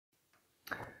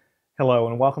Hello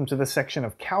and welcome to this section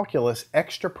of Calculus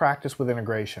Extra Practice with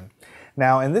Integration.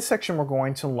 Now in this section we're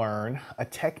going to learn a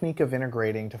technique of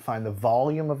integrating to find the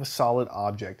volume of a solid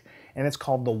object, and it's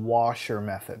called the washer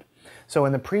method. So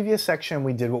in the previous section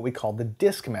we did what we called the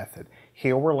disk method.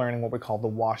 Here we're learning what we call the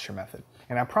washer method.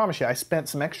 And I promise you I spent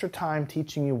some extra time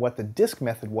teaching you what the disk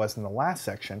method was in the last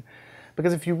section,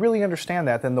 because if you really understand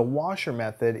that, then the washer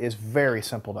method is very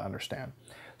simple to understand.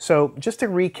 So just to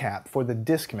recap for the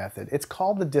disk method, it's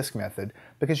called the disk method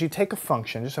because you take a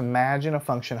function, just imagine a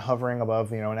function hovering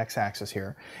above an x-axis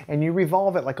here, and you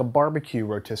revolve it like a barbecue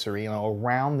rotisserie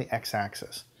around the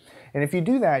x-axis. And if you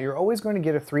do that, you're always going to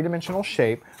get a three-dimensional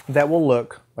shape that will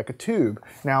look like a tube.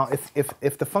 Now,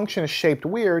 if the function is shaped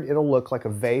weird, it'll look like a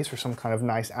vase or some kind of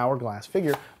nice hourglass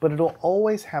figure, but it'll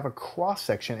always have a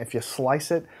cross-section if you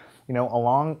slice it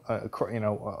along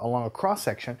a cross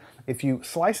section. If you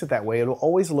slice it that way, it'll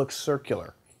always look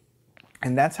circular.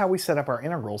 And that's how we set up our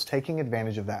integrals, taking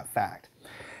advantage of that fact.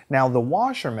 Now the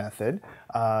washer method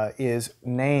is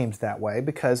named that way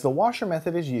because the washer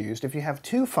method is used if you have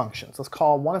two functions. Let's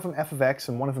call one of them f of x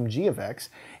and one of them g of x,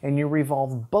 and you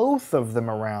revolve both of them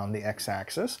around the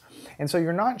x-axis. And so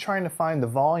you're not trying to find the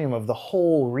volume of the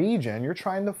whole region, you're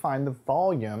trying to find the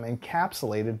volume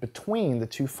encapsulated between the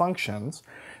two functions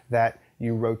that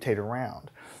you rotate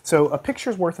around. So a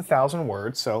picture's worth 1,000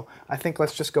 words, so I think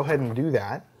let's just go ahead and do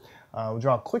that. We'll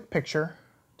draw a quick picture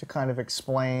to kind of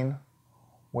explain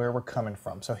where we're coming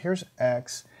from. So here's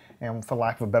x, and for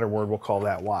lack of a better word, we'll call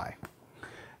that y.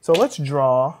 So let's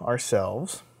draw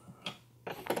ourselves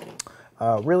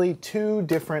really two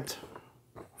different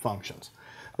functions.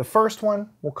 The first one,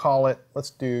 we'll call it,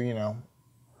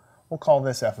 we'll call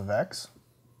this f of x,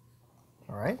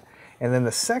 all right? And then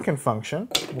the second function,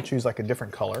 we'll choose like a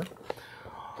different color.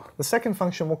 The second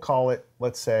function, we'll call it,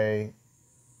 let's say,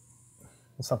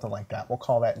 something like that. We'll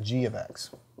call that g of x.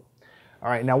 All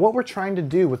right, now what we're trying to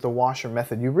do with the washer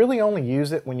method, you really only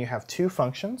use it when you have two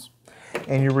functions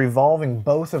and you're revolving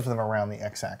both of them around the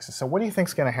x-axis. So what do you think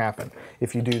is going to happen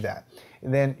if you do that?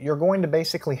 And then you're going to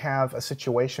basically have a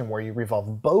situation where you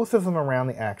revolve both of them around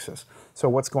the axis. So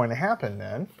what's going to happen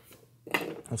then,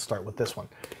 let's start with this one.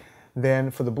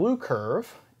 Then for the blue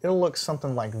curve, it'll look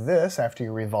something like this after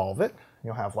you revolve it.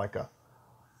 You'll have like a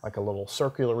little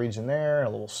circular region there, and a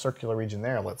little circular region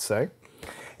there, let's say.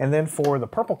 And then for the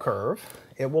purple curve,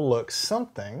 it will look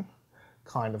something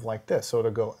kind of like this. So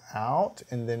it'll go out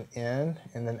and then in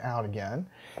and then out again.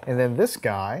 And then this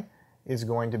guy is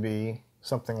going to be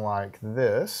something like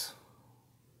this,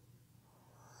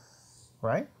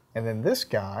 right? And then this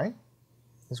guy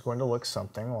is going to look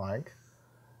something like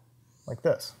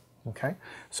this. Okay,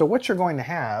 so what you're going to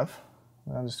have,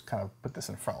 I'll just kind of put this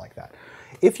in front like that.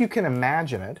 If you can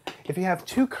imagine it, if you have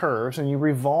two curves and you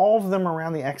revolve them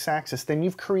around the x-axis, then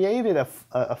you've created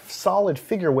a solid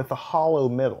figure with a hollow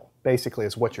middle, basically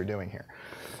is what you're doing here.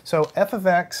 So f of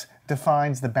x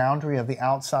defines the boundary of the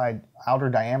outer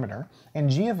diameter, and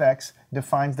g of x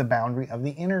defines the boundary of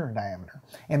the inner diameter.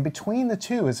 And between the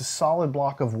two is a solid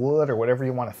block of wood or whatever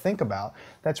you want to think about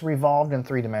that's revolved in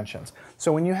 3 dimensions.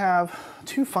 So when you have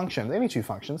two functions, any two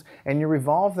functions, and you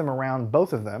revolve them around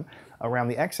both of them, around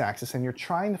the x-axis, and you're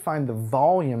trying to find the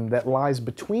volume that lies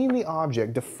between the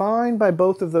object defined by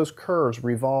both of those curves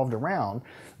revolved around,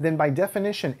 then by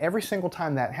definition, every single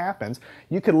time that happens,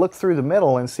 you could look through the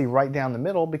middle and see right down the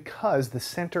middle because the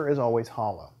center is always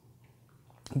hollow.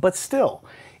 But still,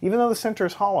 even though the center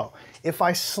is hollow, if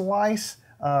I slice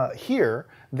here,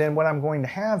 then what I'm going to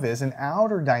have is an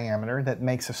outer diameter that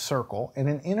makes a circle and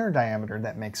an inner diameter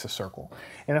that makes a circle.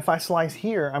 And if I slice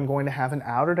here, I'm going to have an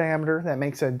outer diameter that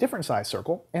makes a different size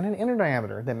circle and an inner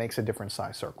diameter that makes a different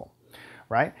size circle,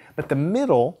 right? But the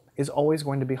middle is always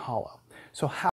going to be hollow. So how